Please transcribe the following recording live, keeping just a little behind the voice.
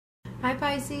Hi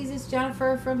Pisces, it's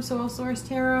Jennifer from Soul Source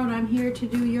Tarot, and I'm here to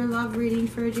do your love reading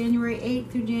for January 8th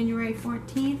through January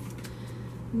 14th.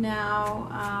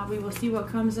 Now, we will see what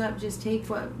comes up. Just take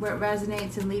what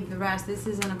resonates and leave the rest. This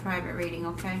isn't a private reading,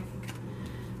 okay?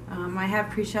 I have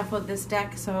pre-shuffled this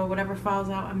deck, so whatever falls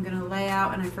out, I'm going to lay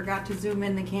out, and I forgot to zoom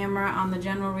in the camera on the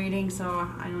general reading, so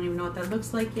I don't even know what that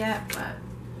looks like yet, but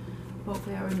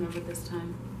hopefully I remember this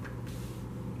time.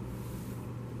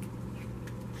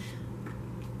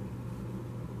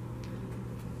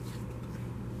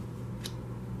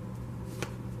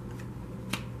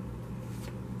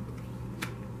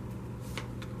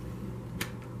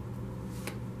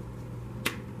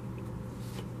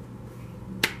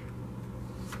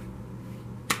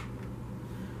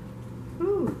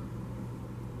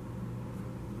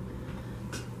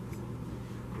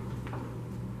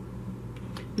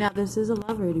 Now this is a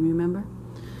love reading, remember?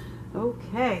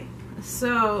 Okay,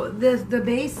 so the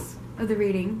base of the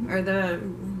reading, or the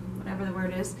whatever the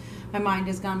word is, my mind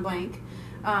has gone blank.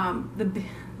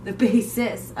 The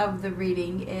basis of the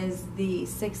reading is the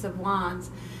Six of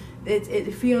Wands.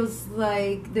 It feels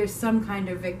like there's some kind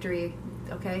of victory.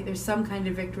 Okay, there's some kind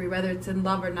of victory, whether it's in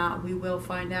love or not. We will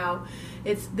find out.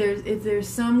 There's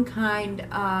some kind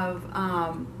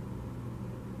of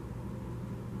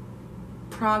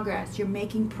progress. You're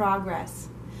making progress.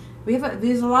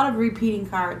 There's a lot of repeating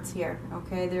cards here.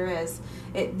 Okay, there is.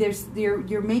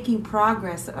 You're making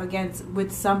progress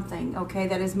with something. Okay,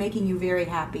 that is making you very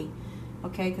happy.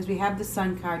 Okay, because we have the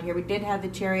Sun card here. We did have the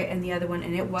Chariot and the other one,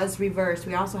 and it was reversed.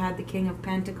 We also had the King of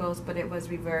Pentacles, but it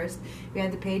was reversed. We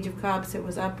had the Page of Cups. It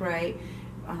was upright.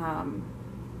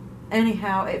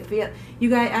 Anyhow, you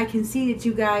guys. I can see that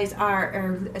you guys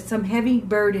are some heavy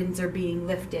burdens are being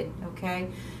lifted. Okay,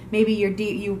 maybe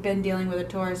you've been dealing with a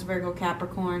Taurus, Virgo,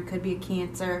 Capricorn. Could be a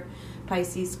Cancer,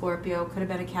 Pisces, Scorpio. Could have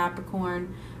been a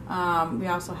Capricorn. We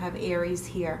also have Aries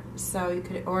here, so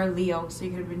or Leo. So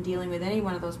you could have been dealing with any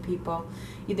one of those people.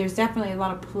 There's definitely a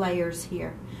lot of players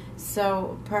here.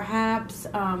 So perhaps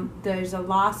there's a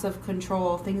loss of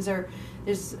control.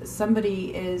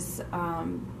 Somebody is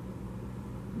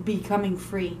becoming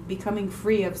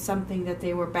free of something that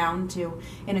they were bound to,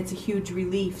 and it's a huge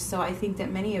relief. So I think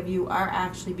that many of you are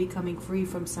actually becoming free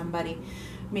from somebody.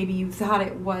 Maybe you thought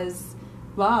it was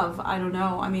love. I don't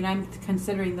know. I mean, I'm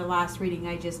considering the last reading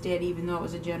I just did, even though it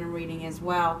was a general reading as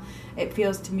well. It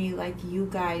feels to me like you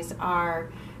guys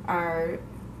are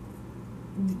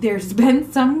there's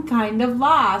been some kind of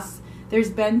loss. There's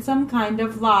been some kind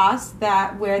of loss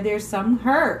where there's some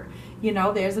hurt. You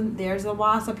know, there's a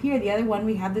loss up here. The other one,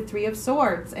 we have the Three of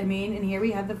Swords. I mean, and here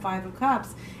we have the Five of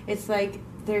Cups. It's like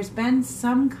there's been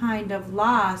some kind of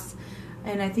loss,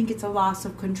 and I think it's a loss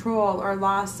of control, or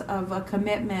loss of a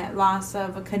commitment, loss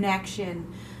of a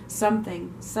connection.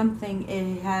 Something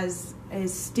is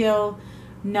still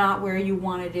not where you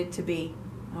wanted it to be.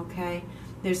 Okay,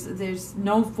 there's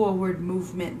no forward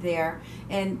movement there,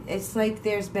 and it's like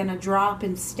there's been a drop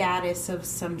in status of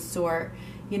some sort.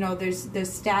 You know, there's the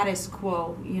status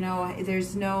quo. You know,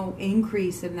 there's no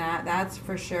increase in that. That's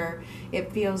for sure.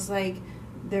 It feels like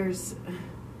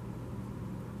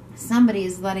somebody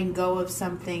is letting go of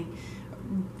something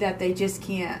that they just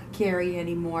can't carry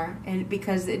anymore, and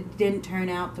because it didn't turn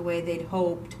out the way they'd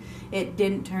hoped, it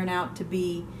didn't turn out to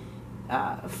be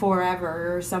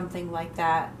forever or something like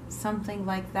that.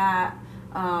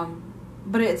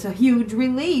 But it's a huge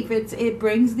relief. It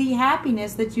brings the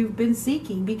happiness that you've been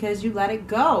seeking because you let it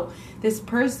go. This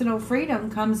personal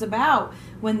freedom comes about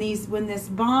when this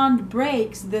bond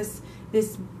breaks. This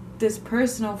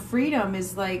personal freedom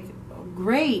is like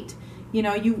great. You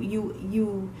know,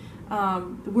 you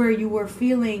where you were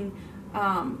feeling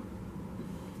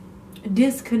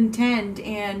discontent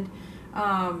and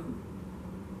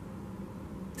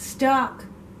stuck.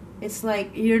 It's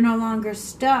like you're no longer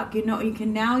stuck. You know, you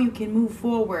can move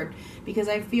forward, because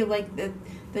I feel like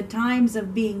the times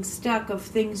of being stuck, of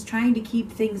things, trying to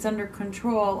keep things under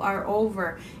control, are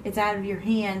over. It's out of your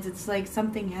hands. It's like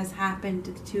something has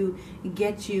happened to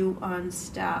get you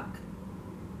unstuck.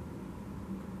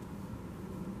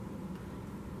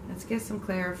 Let's get some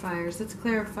clarifiers. Let's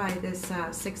clarify this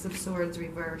Six of Swords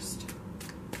reversed.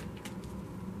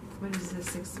 What is this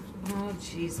Six of... Oh,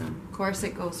 jeez. Of course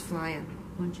it goes flying.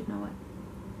 Wouldn't you know it?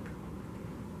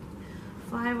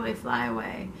 Fly away, fly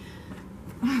away.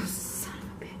 Oh, son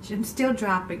of a bitch. I'm still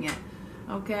dropping it.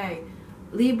 Okay.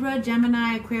 Libra,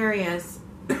 Gemini, Aquarius.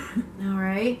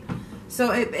 Alright.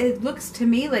 So it looks to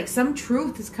me like some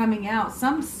truth is coming out.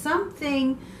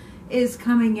 Something is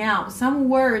coming out. Some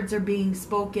words are being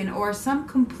spoken, or some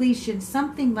completion,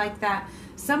 something like that.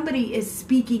 Somebody is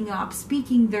speaking up,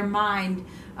 speaking their mind.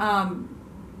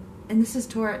 And this is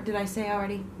Taurus. Did I say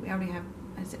already? We already have.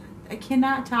 I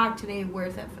cannot talk today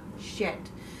worth of shit.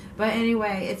 But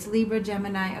anyway, it's Libra,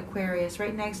 Gemini, Aquarius.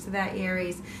 Right next to that,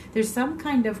 Aries. There's some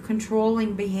kind of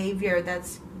controlling behavior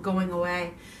that's going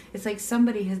away. It's like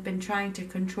somebody has been trying to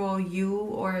control you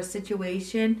or a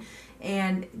situation,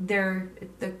 and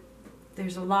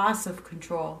there's a loss of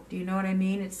control. Do you know what I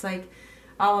mean? It's like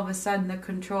all of a sudden the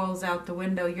control's out the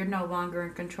window. You're no longer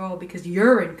in control because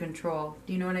you're in control.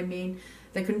 Do you know what I mean?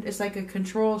 It's like a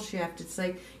control shift. It's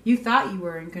like you thought you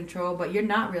were in control, but you're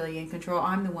not really in control.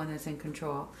 I'm the one that's in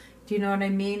control. Do you know what I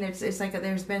mean? It's like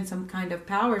there's been some kind of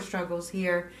power struggles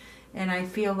here, and I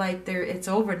feel like it's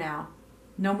over now.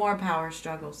 No more power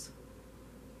struggles.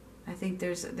 I think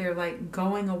they're like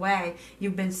going away.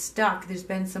 You've been stuck. There's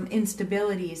been some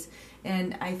instabilities,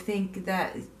 and I think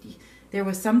that there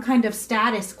was some kind of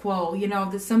status quo. You know,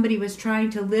 that somebody was trying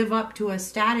to live up to a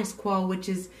status quo, which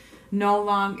is no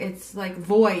longer, it's like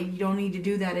void. You don't need to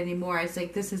do that anymore. It's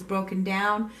like this is broken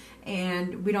down,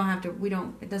 and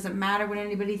it doesn't matter what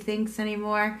anybody thinks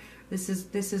anymore. This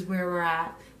is where we're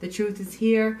at. The truth is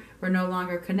here. We're no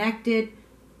longer connected.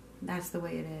 That's the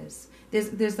way it is.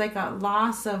 There's like a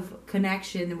loss of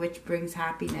connection, which brings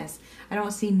happiness. I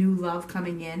don't see new love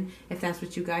coming in, if that's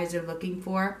what you guys are looking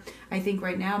for. I think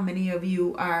right now many of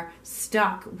you are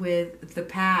stuck with the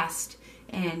past,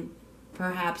 and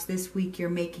perhaps this week you're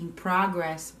making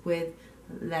progress with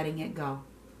letting it go.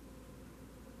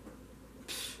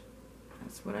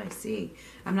 That's what I see.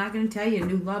 I'm not going to tell you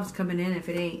new love's coming in if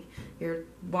it ain't. You're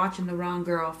watching the wrong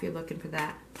girl if you're looking for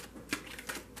that.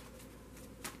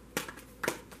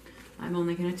 I'm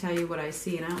only going to tell you what I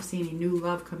see, and I don't see any new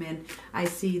love come in. I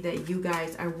see that you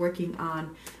guys are working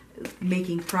on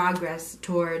making progress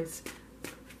towards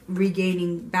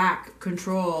regaining back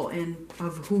control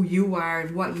of who you are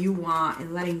and what you want,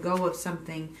 and letting go of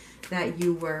something that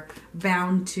you were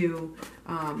bound to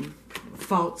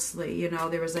falsely. You know,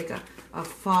 there was like a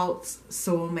false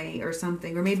soulmate or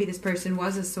something, or maybe this person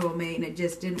was a soulmate and it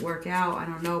just didn't work out. I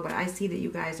don't know, but I see that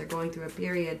you guys are going through a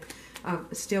period of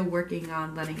still working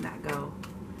on letting that go.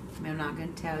 I mean, I'm not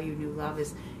going to tell you new love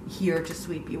is here to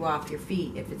sweep you off your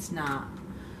feet if it's not,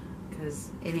 because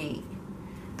it ain't.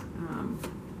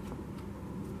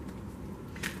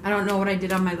 I don't know what I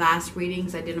did on my last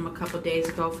readings. I did them a couple days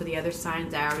ago for the other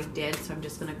signs. I already did, so I'm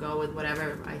just going to go with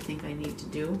whatever I think I need to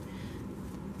do.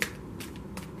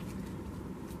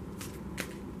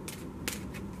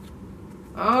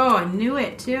 Oh, I knew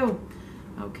it too.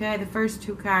 Okay, the first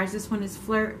two cards. This one is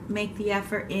flirt, make the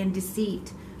effort, and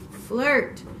deceit.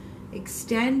 Flirt.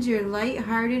 Extend your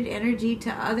light-hearted energy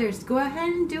to others. Go ahead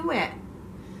and do it.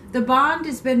 The bond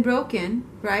has been broken,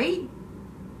 right?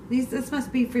 This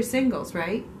must be for singles,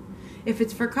 right? If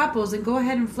it's for couples, then go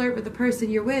ahead and flirt with the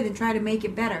person you're with and try to make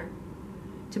it better.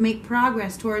 To make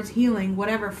progress towards healing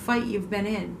whatever fight you've been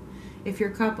in. If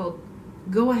you're coupled,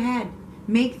 go ahead.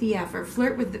 Make the effort.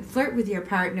 Flirt with your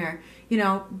partner. You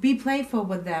know, be playful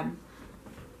with them.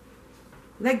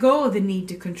 Let go of the need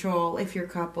to control if you're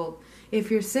coupled. If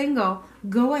you're single,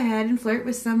 go ahead and flirt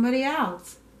with somebody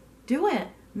else. Do it.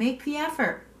 Make the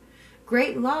effort.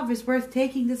 Great love is worth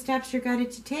taking the steps you're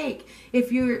guided to take.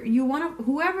 If you want to,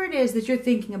 whoever it is that you're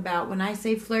thinking about, when I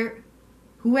say flirt,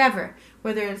 whoever,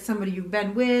 whether it's somebody you've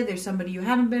been with or somebody you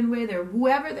haven't been with, or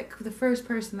whoever, the first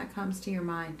person that comes to your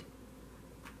mind,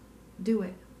 do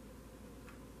it.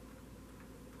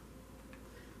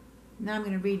 Now I'm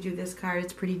going to read you this card.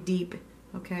 It's pretty deep,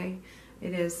 okay?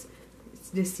 It's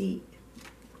deceit.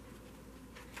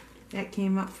 That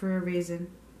came up for a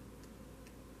reason.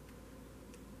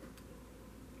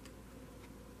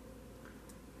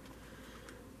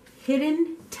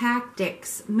 Hidden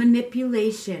tactics,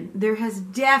 manipulation. There has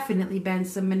definitely been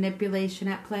some manipulation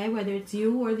at play, whether it's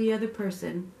you or the other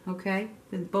person, okay?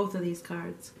 With both of these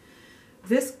cards.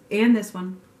 This and this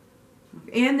one.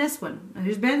 And this one.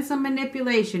 There's been some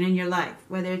manipulation in your life,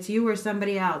 whether it's you or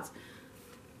somebody else.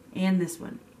 And this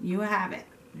one. You have it.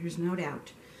 There's no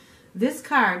doubt. This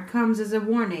card comes as a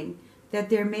warning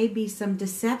that there may be some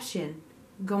deception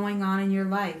going on in your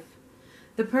life.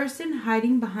 The person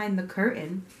hiding behind the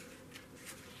curtain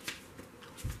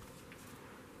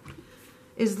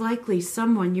is likely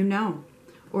someone you know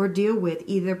or deal with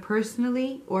either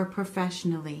personally or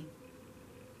professionally.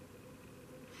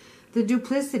 The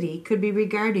duplicity could be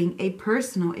regarding a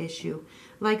personal issue,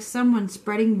 like someone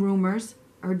spreading rumors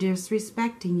or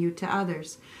disrespecting you to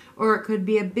others, or it could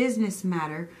be a business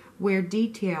matter where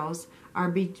details are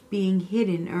being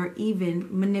hidden or even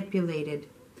manipulated.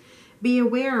 Be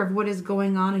aware of what is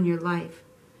going on in your life.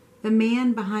 The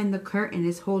man behind the curtain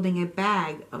is holding a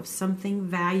bag of something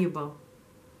valuable.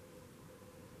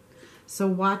 So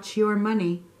watch your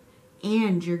money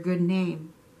and your good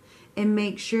name. And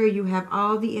make sure you have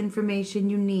all the information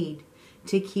you need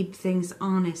to keep things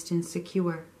honest and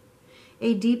secure.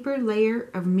 A deeper layer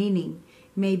of meaning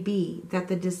may be that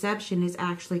the deception is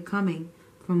actually coming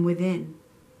from within.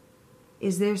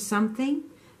 Is there something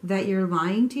that you're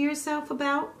lying to yourself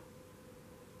about?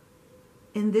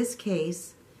 In this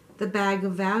case, the bag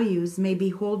of values may be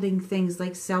holding things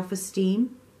like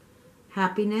self-esteem,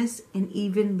 happiness, and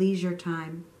even leisure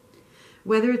time.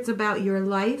 Whether it's about your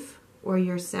life or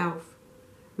yourself,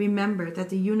 remember that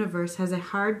the universe has a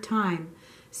hard time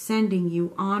sending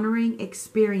you honoring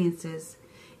experiences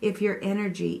if your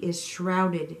energy is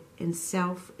shrouded in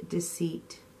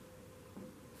self-deceit.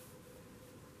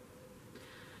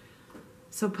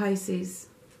 So Pisces,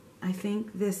 I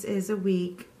think this is a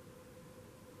week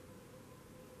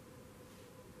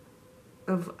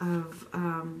of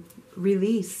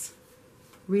releasing.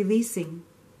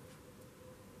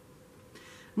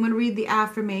 I'm going to read the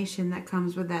affirmation that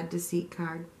comes with that deceit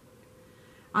card.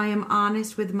 I am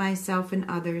honest with myself and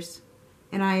others,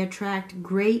 and I attract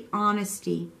great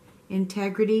honesty,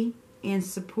 integrity, and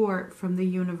support from the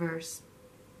universe.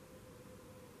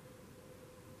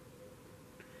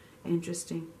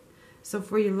 Interesting. So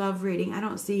for your love reading, I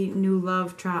don't see new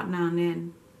love trotting on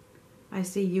in. I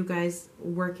see you guys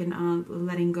working on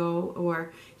letting go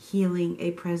or healing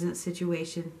a present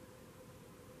situation.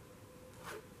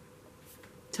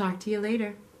 Talk to you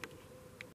later.